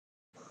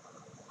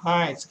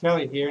Hi, it's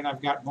Kelly here, and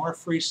I've got more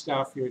free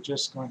stuff you're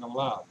just going to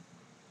love.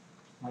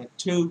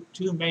 Two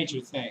major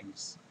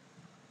things.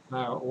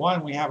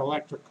 One, we have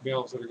electric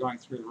bills that are going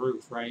through the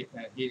roof, right?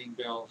 And heating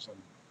bills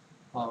and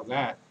all of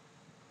that.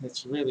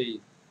 It's really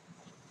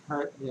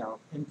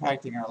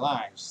impacting our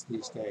lives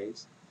these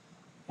days.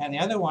 And the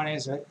other one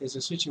is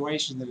a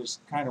situation that is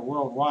kind of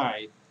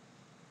worldwide,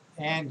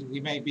 and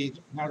we may be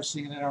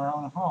noticing it in our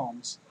own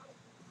homes,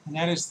 and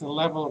that is the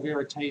level of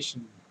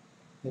irritation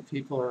that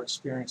people are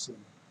experiencing.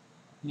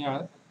 You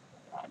know,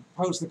 I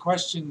posed the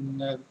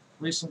question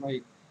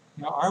recently,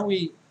 are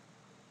we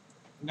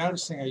are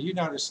you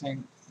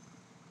noticing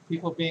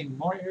people being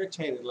more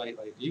irritated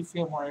lately? Do you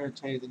feel more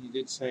irritated than you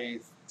did, say,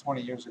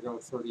 20 years ago,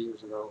 30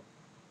 years ago,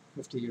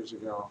 50 years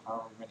ago,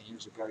 however many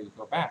years ago you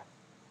go back,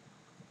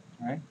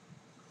 right?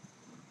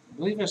 I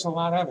believe there's a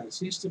lot of it. It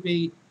seems to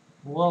be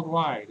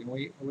worldwide, and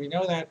we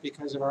know that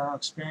because of our own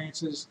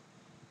experiences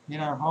in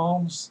our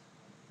homes,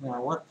 in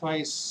our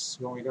workplace,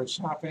 when we go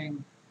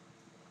shopping,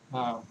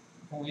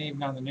 and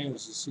even on the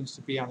news. It seems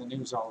to be on the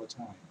news all the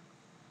time.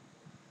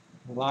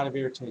 A lot of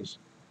irritation.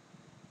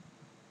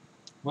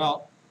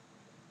 Well,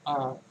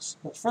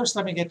 but first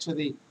let me get to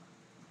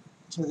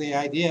the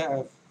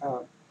idea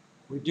of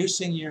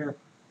reducing your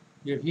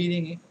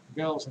heating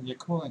bills and your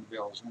cooling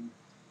bills.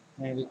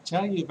 And to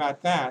tell you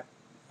about that,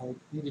 I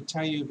need to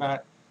tell you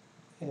about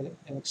an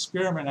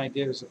experiment I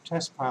did as a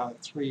test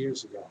pilot 3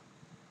 years ago.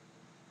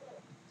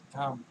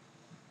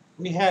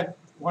 We had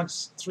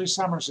once, 3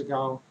 summers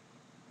ago,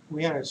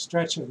 we had a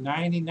stretch of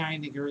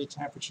 99-degree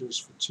temperatures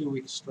for 2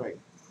 weeks straight.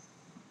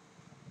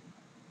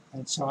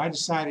 And so I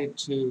decided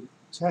to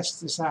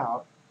test this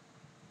out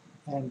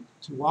and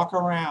to walk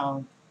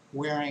around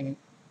wearing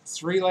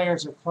 3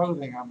 layers of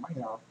clothing on my,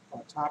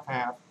 top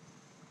half,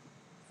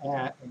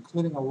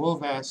 including a wool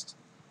vest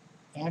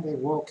and a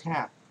wool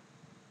cap.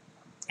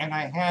 And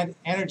I had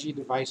energy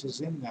devices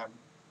in them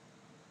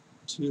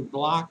to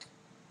block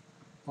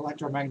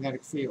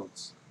electromagnetic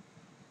fields.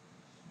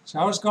 So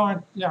I was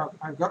going,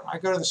 I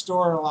go to the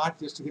store a lot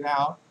just to get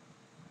out,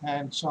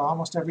 and so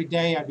almost every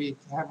day I'd be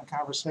having a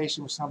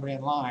conversation with somebody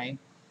in line,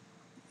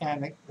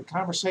 and the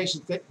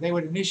conversation they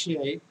would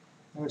initiate,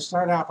 they would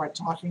start out by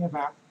talking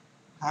about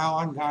how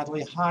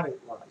ungodly hot it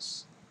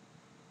was.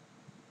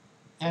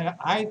 And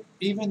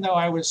even though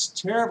I was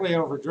terribly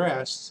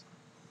overdressed,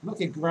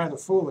 looking rather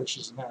foolish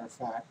as a matter of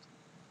fact,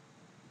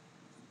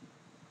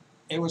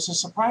 it was a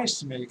surprise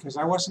to me because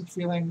I wasn't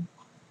feeling,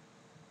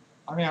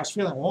 I was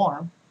feeling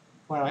warm,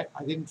 but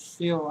I didn't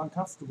feel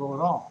uncomfortable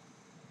at all.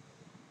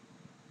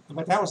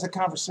 But that was the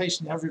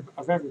conversation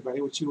of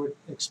everybody, which you would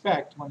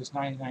expect when it's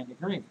 99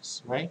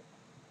 degrees, right?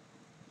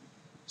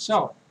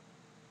 So,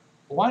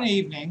 one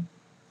evening,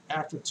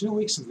 after 2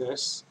 weeks of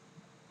this,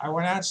 I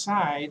went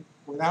outside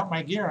without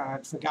my gear on.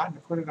 I'd forgotten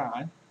to put it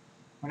on.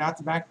 Went out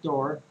the back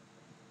door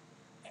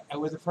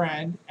with a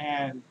friend,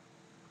 and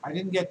I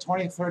didn't get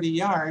 20, 30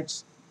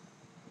 yards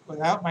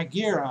without my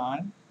gear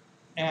on,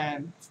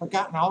 and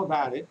forgotten all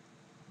about it.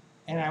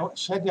 And I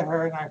said to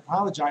her, and I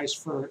apologize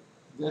for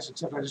this,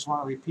 except I just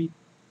want to repeat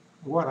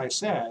what I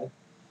said.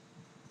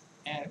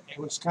 And it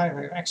was kind of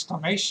an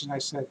exclamation. I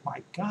said,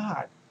 my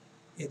God,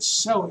 it's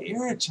so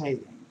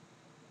irritating.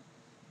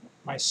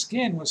 My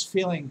skin was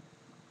feeling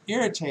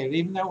irritated,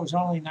 even though it was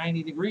only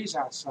 90 degrees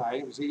outside.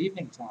 It was the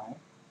evening time.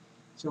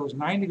 So it was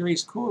 9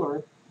 degrees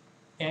cooler.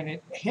 And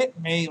it hit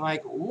me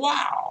like,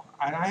 wow.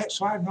 And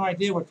so I have no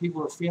idea what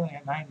people were feeling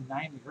at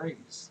 99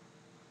 degrees.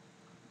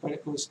 But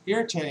it was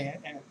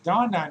irritating, and it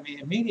dawned on me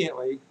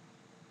immediately,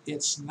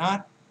 it's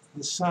not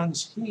the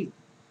sun's heat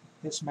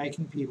that's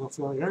making people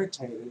feel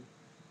irritated.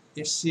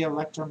 It's the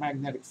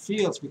electromagnetic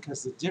fields,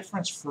 because the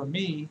difference for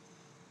me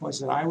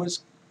was that I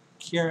was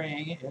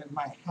carrying in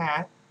my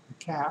hat, the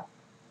cap,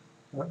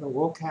 the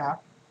wool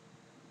cap,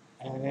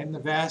 and in the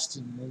vest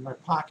and in my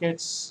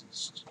pockets,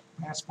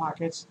 pants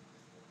pockets,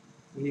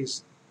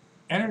 these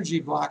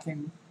energy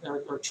blocking,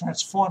 or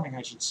transforming,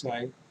 I should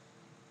say.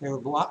 They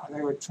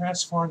would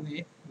transform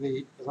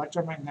the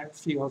electromagnetic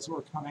fields that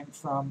were coming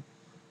from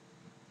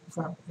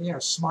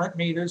smart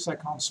meters, I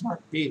call them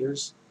smart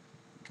beaters,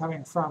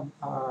 coming from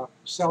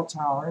cell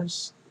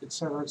towers, et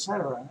cetera, et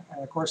cetera.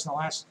 And of course, in the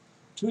last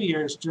 2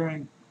 years,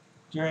 during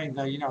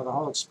the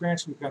whole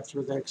experience we've been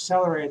through, they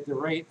accelerated the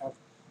rate of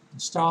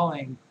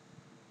installing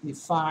the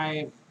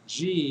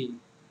 5G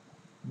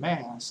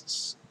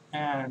masts,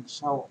 and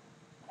so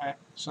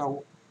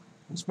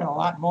there's been a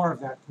lot more of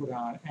that put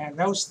on. And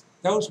those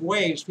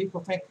waves, people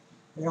think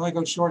they only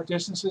go short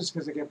distances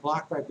because they get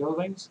blocked by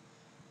buildings.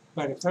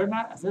 But if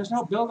there's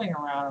no building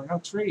around or no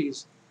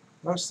trees,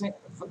 those things,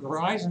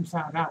 Verizon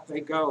found out they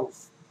go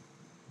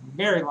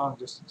very long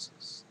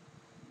distances.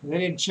 They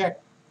didn't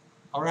check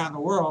around the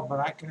world,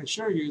 but I can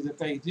assure you that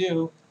they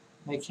do.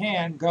 They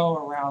can go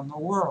around the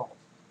world.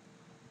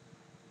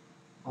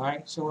 All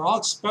right, so we're all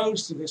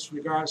exposed to this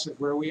regardless of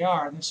where we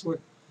are, and this would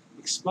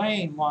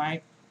explain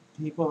why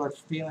people are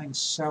feeling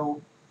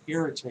so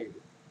irritated.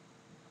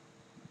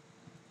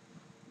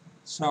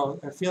 So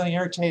they're feeling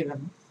irritated.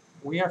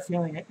 We are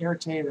feeling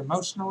irritated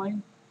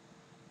emotionally,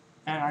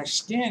 and our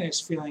skin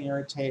is feeling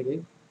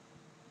irritated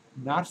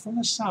not from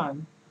the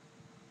sun,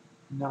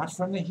 not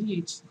from the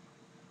heat,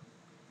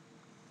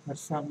 but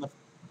from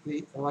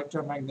the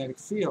electromagnetic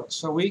field.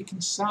 So we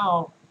can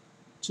solve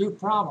two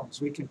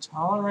problems. We can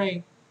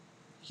tolerate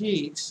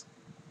heat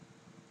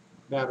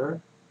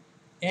better,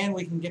 and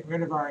we can get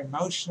rid of our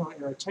emotional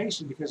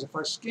irritation, because if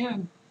our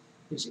skin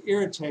is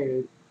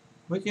irritated,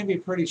 we can be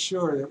pretty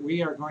sure that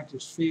we are going to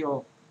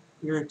feel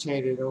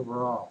irritated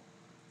overall.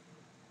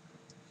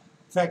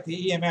 In fact,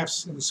 the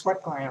EMFs in the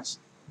sweat glands,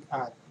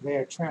 they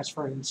are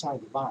transferred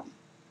inside the body.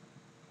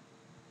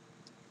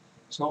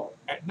 So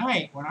at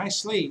night, when I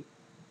sleep,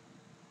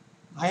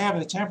 I have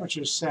the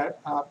temperature set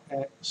up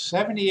at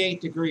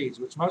 78 degrees,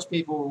 which most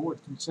people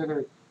would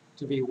consider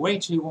to be way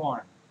too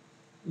warm.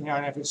 You know,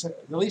 and if it's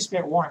the least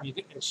bit warm,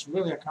 it's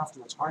really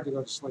uncomfortable. It's hard to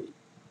go to sleep.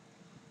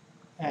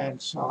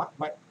 And so,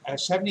 but at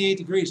 78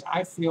 degrees,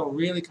 I feel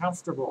really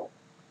comfortable.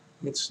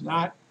 It's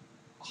not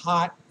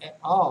hot at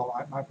all.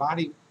 My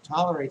body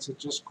tolerates it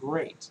just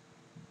great.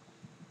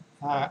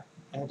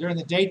 And during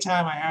the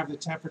daytime, I have the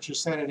temperature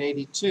set at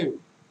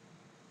 82.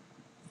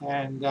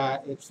 And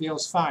it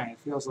feels fine. It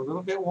feels a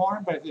little bit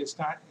warm, but it's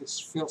not. It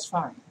feels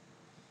fine.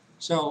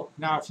 So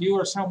now, if you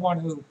are someone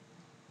who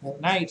at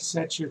night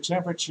sets your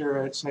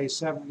temperature at, say,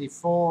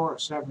 74 or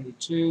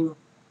 72,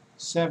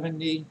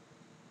 70,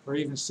 or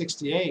even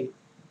 68,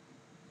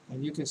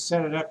 and you can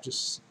set it up to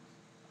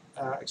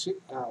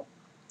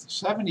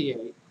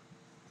 78,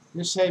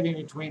 you're saving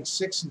between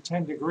 6 and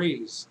 10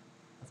 degrees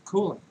of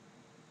cooling.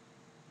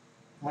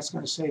 That's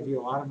going to save you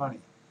a lot of money.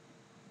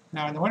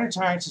 Now, in the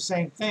wintertime, it's the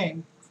same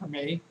thing for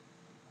me.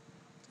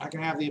 I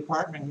can have the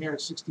apartment here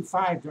at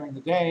 65 during the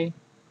day,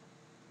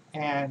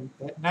 and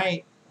at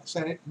night,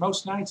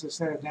 most nights I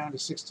set it down to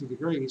 60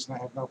 degrees, and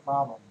I have no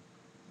problem.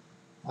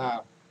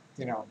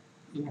 You know,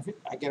 even if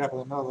I get up in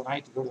the middle of the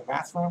night to go to the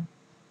bathroom,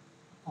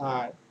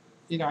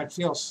 you know, it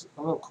feels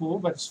a little cool,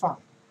 but it's fine.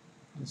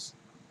 It's,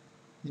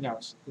 you know,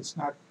 it's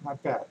not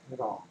bad at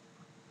all.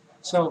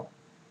 So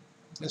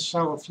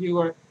if you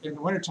are in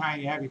the wintertime,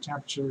 you have your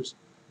temperatures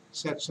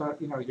set so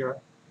you know your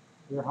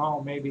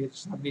home maybe it's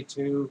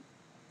 72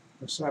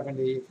 or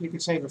 70. If you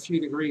could save a few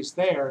degrees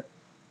there,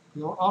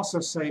 you'll also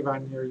save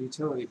on your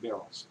utility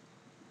bills,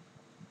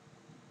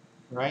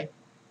 right?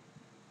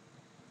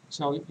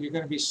 So you're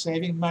going to be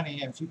saving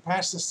money, and if you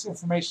pass this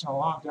information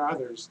along to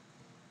others,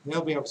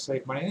 they'll be able to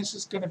save money. And this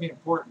is going to be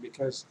important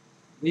because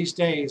these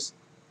days,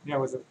 you know,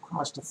 with the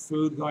cost of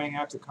food going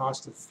up, the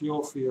cost of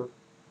fuel for your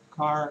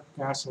car,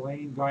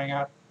 gasoline going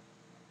up,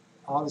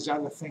 all these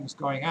other things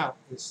going up,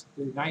 it's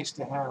nice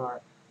to have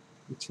our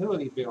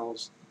utility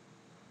bills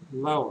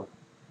lower.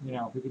 You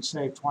know, if we could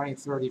save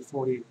 $20,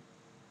 $30,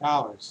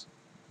 $40,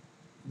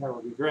 that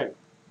would be great.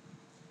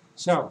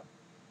 So,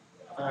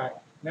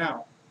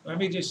 now, let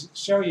me just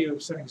show you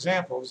some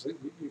examples.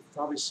 You've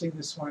probably seen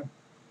this one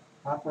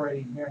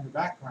operating here in the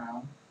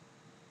background.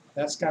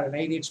 That's got an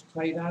 8-inch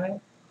plate on it,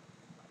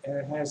 and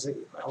it has a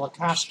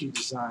Rosace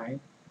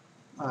design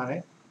on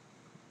it.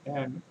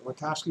 And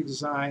Rosace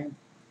design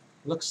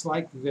looks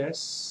like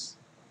this.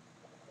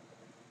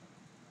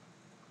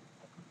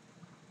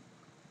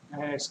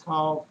 And it's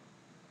called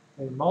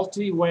a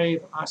Multi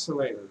Wave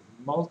Oscillator.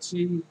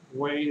 Multi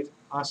Wave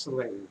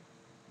Oscillator.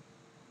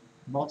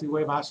 Multi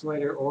Wave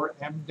Oscillator, or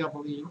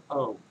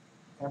MWO.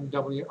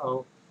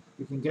 MWO.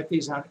 You can get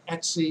these on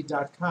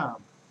Etsy.com.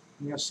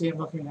 You'll see them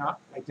looking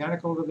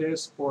identical to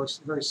this or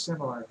very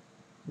similar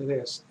to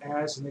this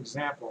as an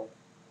example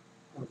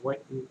of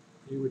what you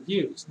would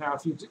use. Now,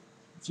 if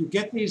you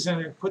get these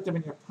and put them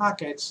in your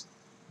pockets,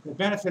 the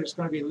benefit is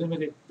going to be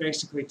limited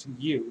basically to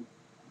you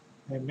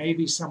and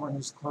maybe someone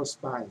who's close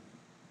by you.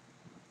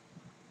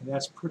 And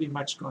that's pretty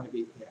much going to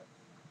be it.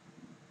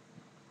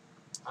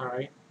 All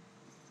right.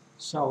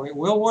 So it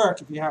will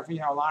work if you have, you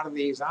know, a lot of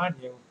these on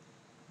you.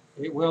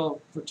 It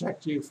will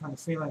protect you from the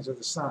feelings of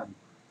the sun.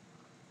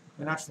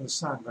 And not from the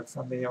sun, but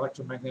from the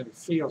electromagnetic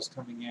fields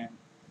coming in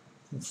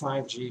from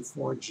 5G,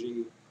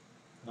 4G.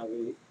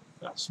 The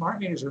smart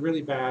meters are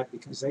really bad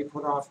because they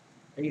put off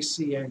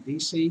AC and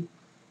DC.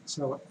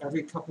 So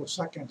every couple of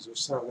seconds or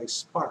so they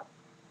spark,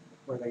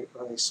 or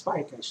they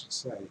spike, I should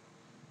say.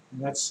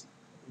 And that's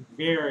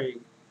very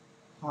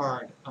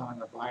hard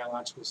on a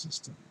biological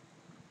system.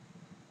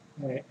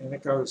 And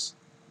it goes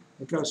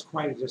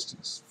quite a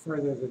distance,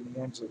 further than the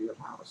ends of your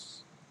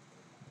house.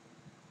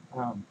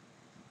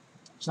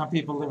 Some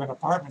people live in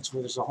apartments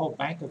where there's a whole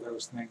bank of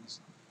those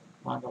things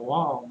on the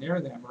wall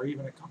near them, or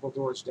even a couple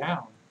doors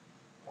down,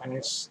 and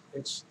it's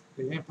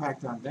the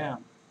impact on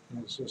them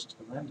is just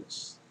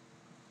horrendous.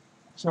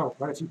 So,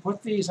 but if you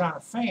put these on a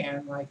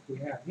fan like we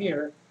have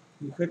here,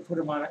 you could put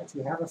them on. If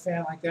you have a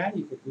fan like that,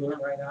 you could glue it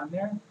right on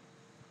there,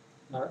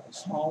 a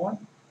small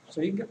one.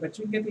 So you can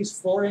get these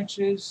 4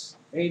 inches,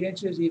 8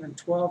 inches, even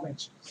 12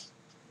 inches.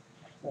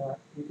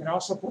 You can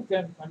also put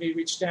them. Let me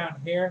reach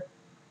down here.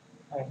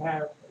 I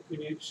have. Let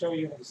me show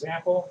you an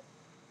example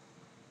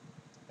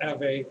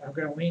of a. I'm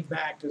going to lean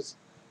back because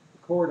the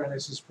cord on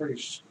this is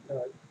pretty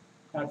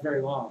not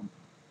very long.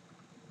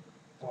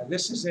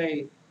 This is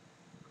a.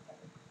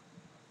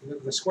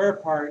 The square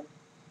part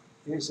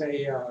is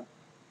a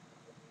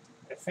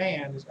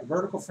fan, a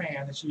vertical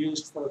fan that's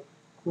used for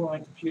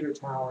cooling computer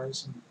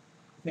towers and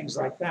things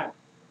like that.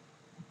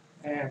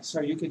 And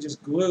so you could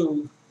just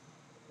glue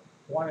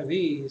one of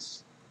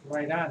these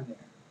right on there.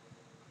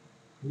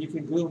 You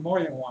can glue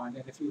more than one,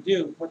 and if you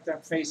do, put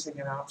them facing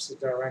in opposite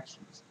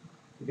directions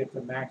to get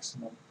the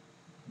maximum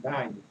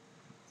value.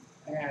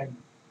 And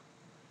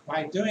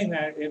by doing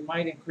that, it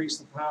might increase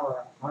the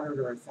power 100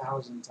 or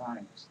 1,000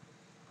 times.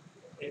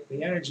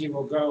 The energy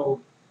will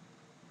go,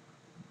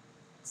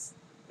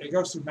 it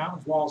goes through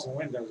mountains, walls, and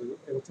windows.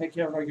 It'll take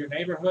care of your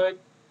neighborhood,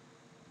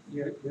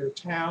 your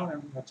town,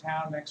 and the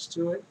town next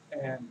to it,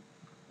 and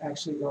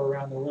actually go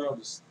around the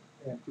world,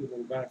 and people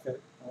will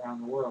benefit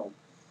around the world.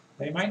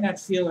 They might not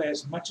feel it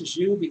as much as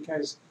you,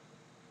 because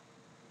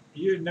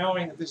you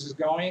knowing that this is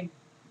going,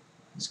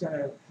 it's going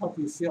to help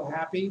you feel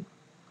happy,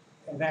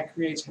 and that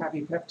creates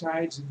happy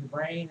peptides in the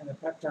brain, and the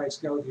peptides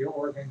go to your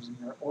organs, and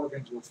your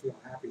organs will feel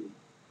happy.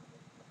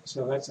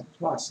 So that's a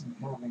plus in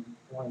having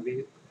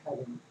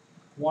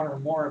one or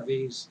more of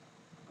these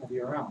of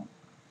your own.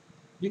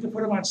 You can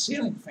put them on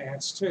ceiling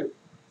fans too.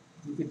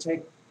 You can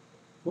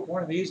put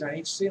one of these on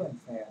each ceiling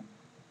fan,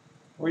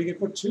 or you could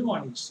put two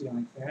on each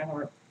ceiling fan,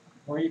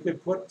 or you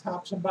could put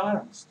tops and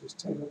bottoms. Just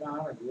take them on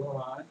or glue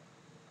them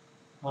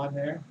on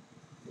there,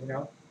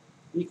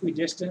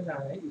 equidistant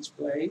on each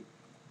blade,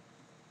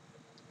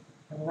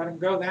 and let them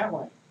go that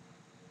way.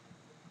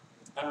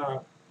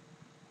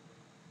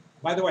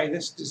 By the way,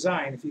 this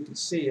design, if you can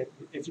see it,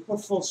 if you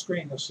put full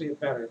screen, you'll see it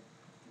better.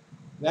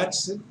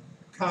 That's a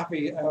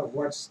copy of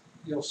what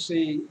you'll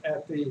see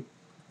at the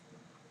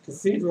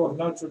Cathedral of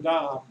Notre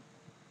Dame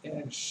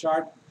in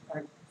Chartres,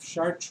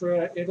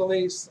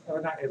 Italy, or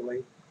not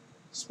Italy,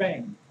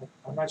 Spain.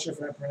 I'm not sure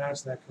if I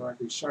pronounced that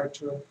correctly,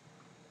 Chartres.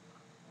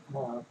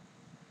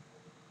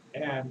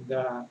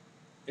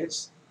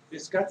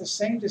 It's got the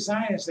same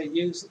design as they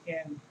use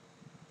in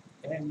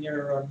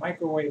your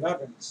microwave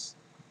ovens.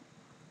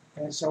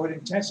 And so it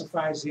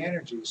intensifies the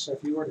energy. So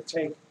if you were to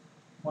take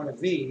one of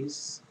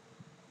these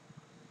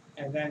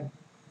and then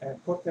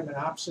put them in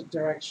opposite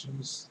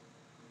directions,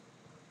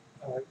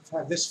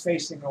 have this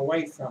facing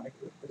away from it.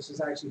 This has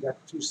actually got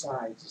two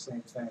sides, the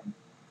same thing.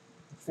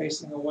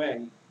 Facing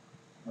away,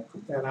 and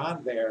put that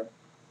on there,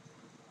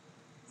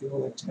 it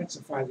will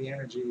intensify the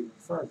energy even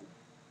further.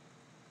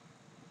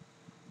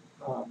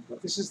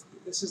 But this is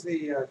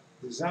the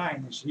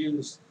design that's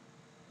used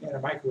in a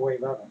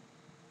microwave oven.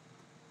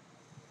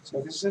 So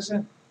this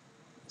isn't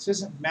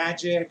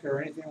magic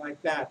or anything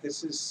like that.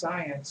 This is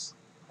science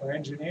or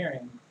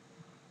engineering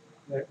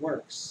that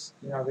works.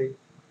 The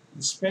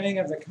spinning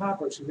of the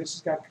copper. See, this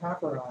has got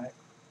copper on it.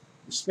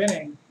 The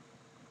spinning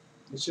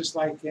is just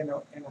like in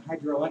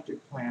hydroelectric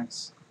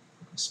plants.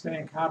 The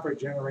spinning copper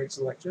generates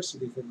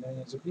electricity for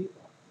millions of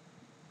people.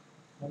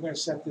 I'm going to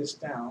set this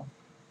down.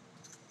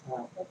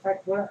 In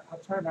fact, I'll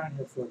turn it on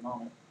here for a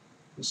moment.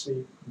 You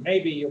see,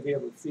 maybe you'll be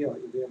able to feel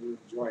it. You'll be able to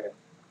enjoy it.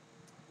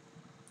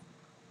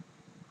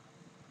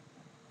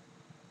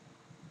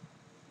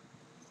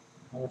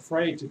 I'm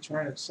afraid to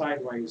turn it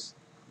sideways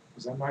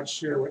because I'm not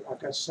sure. I've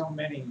got so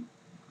many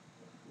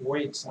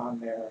weights on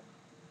there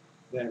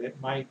that it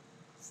might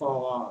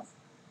fall off.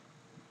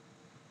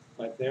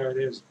 But there it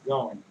is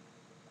going.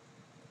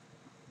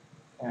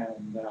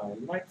 And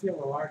you might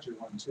feel a larger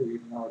one too,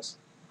 even though it's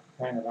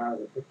kind of out of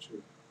the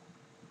picture.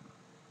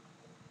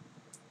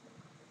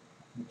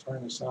 I'm going to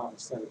turn this off and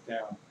set it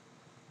down.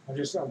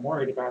 I'm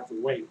worried about the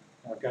weight.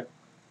 I've got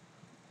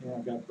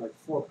like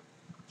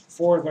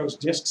four of those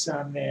discs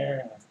on there,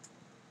 and a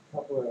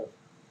couple of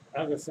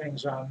other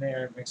things on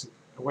there. It makes it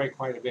weigh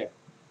quite a bit.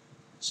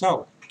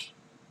 So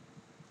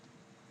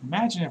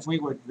imagine if we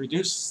would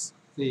reduce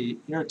the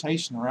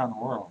irritation around the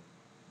world.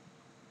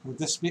 Would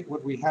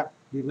we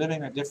be living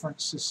in a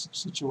different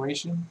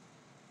situation?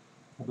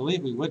 I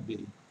believe we would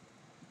be.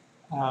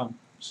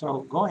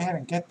 So go ahead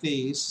and get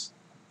these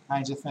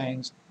kinds of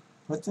things,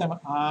 put them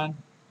on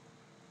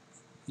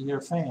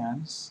your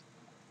fans,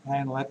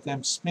 and let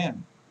them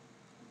spin.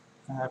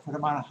 Put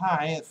them on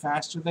high. The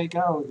faster they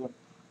go,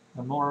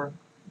 the more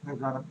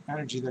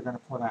energy they're going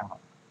to put out.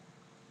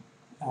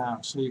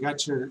 So you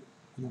got your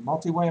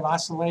multi-wave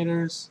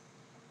oscillators.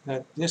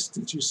 That disc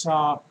that you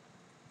saw,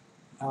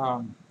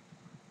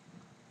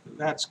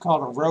 that's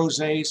called a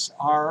Rosace,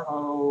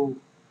 R-O-S-A-C-E.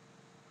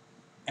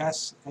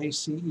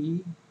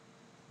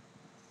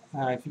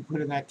 If you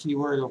put in that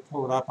keyword, you'll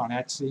pull it up on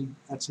Etsy,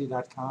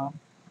 etsy.com,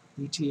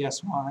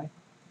 E-T-S-Y.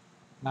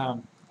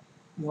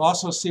 You'll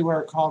also see what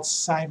are called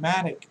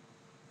cymatic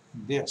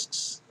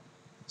discs,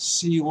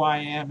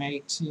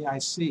 C-Y-M-A-T-I-C,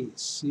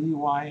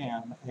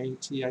 C-Y-M-A-T-I-C.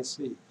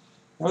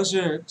 Those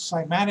are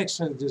cymatics,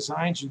 are the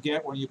designs you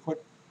get when you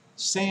put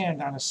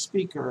sand on a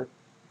speaker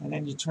and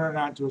then you turn it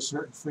on to a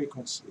certain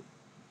frequency.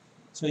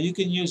 So you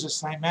can use a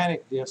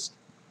cymatic disc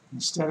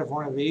instead of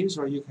one of these,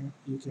 or you can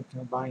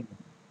combine them.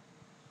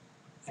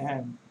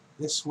 And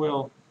this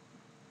will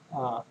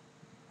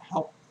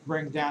help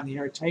bring down the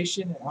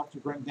irritation. It helps to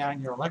bring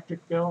down your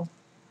electric bill.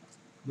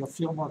 You'll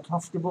feel more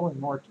comfortable in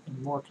more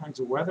kinds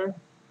of weather.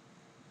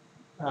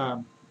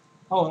 Oh,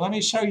 let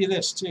me show you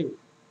this too.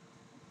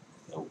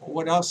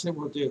 what else it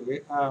will do.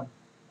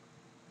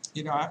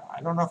 You know,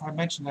 I don't know if I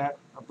mentioned that,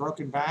 a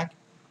broken back,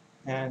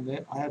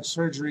 and I had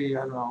surgery,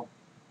 I don't know,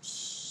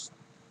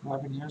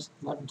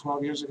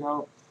 12 years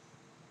ago.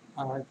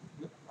 My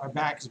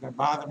back has been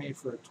bothering me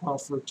for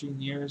 12,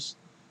 13 years.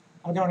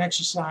 I don't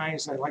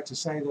exercise. I like to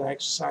say that I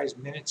exercise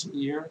minutes a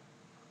year,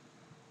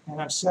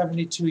 and I'm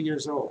 72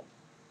 years old.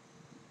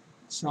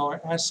 So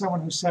as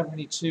someone who's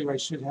 72, I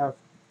should have,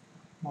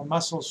 my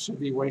muscles should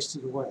be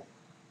wasted away.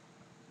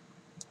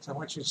 So I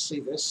want you to see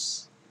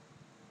this.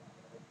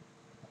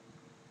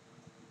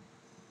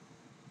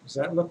 Does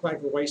that look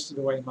like a wasted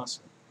away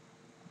muscle?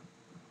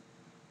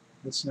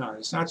 It's not.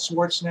 It's not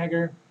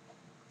Schwarzenegger,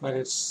 but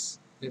it's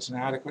an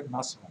adequate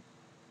muscle.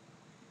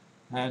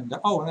 And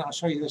oh, and I'll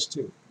show you this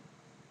too.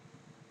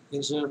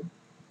 These are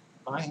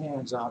my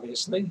hands,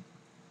 obviously.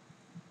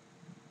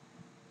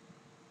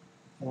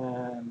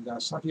 And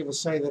some people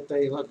say that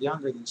they look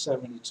younger than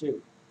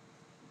 72.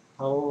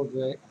 How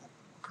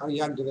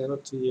young do they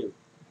look to you?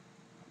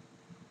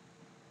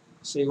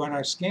 See, when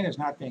our skin is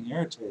not being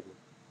irritated,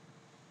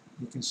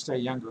 you can stay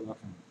younger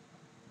looking.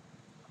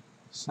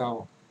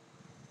 So,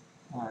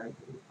 I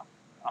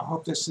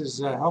hope this has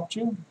helped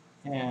you,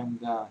 and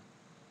I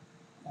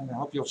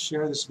hope you'll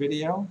share this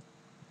video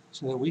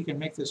so that we can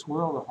make this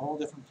world a whole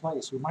different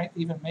place. We might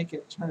even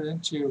turn it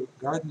into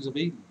Gardens of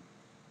Eden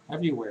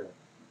everywhere.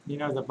 You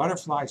know, the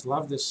butterflies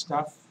love this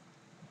stuff.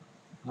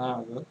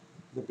 The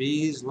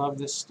bees love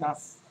this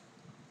stuff.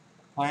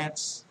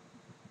 Plants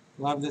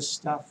love this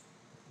stuff.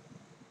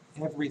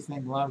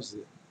 Everything loves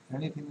it.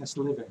 Anything that's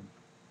living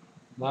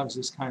loves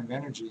this kind of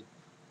energy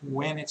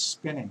when it's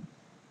spinning.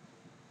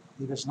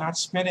 If it's not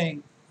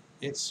spinning,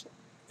 it's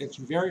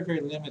very, very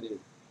limited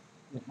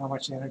in how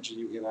much energy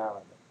you get out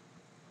of it.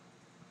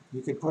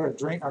 You could put a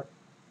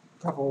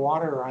cup of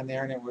water on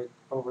there and it would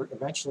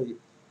eventually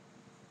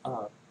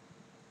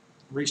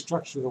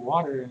restructure the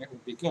water and it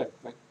would be good.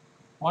 But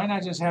why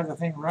not just have the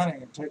thing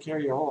running and take care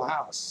of your whole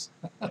house?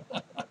 And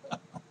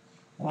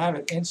have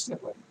it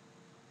instantly.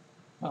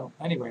 Oh,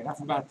 anyway, enough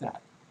about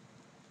that.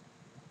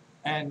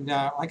 And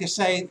like I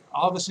say,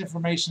 all this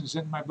information is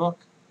in my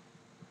book.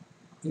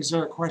 Is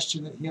there a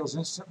question that heals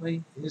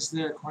instantly? Is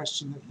there a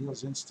question that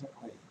heals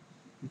instantly?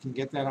 You can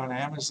get that on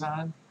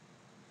Amazon.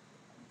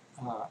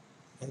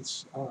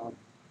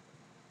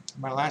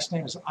 My last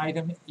name is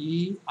Eidem,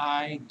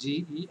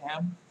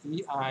 E-I-D-E-M,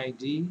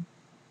 E-I-D-E-M.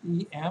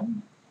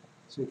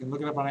 So you can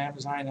look it up on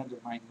Amazon under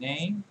my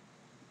name.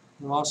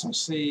 You'll also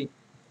see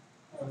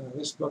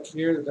this book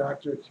here, The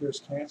Doctor Who Cures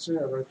Cancer.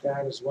 I wrote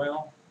that as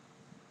well.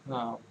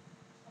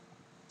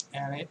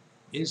 And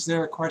is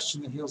there a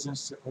question that heals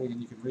instantly?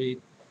 And you can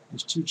read,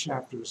 there's 2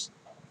 chapters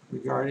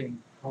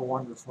regarding how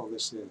wonderful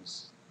this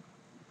is.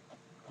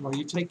 Well,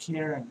 you take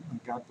care and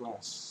God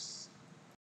bless.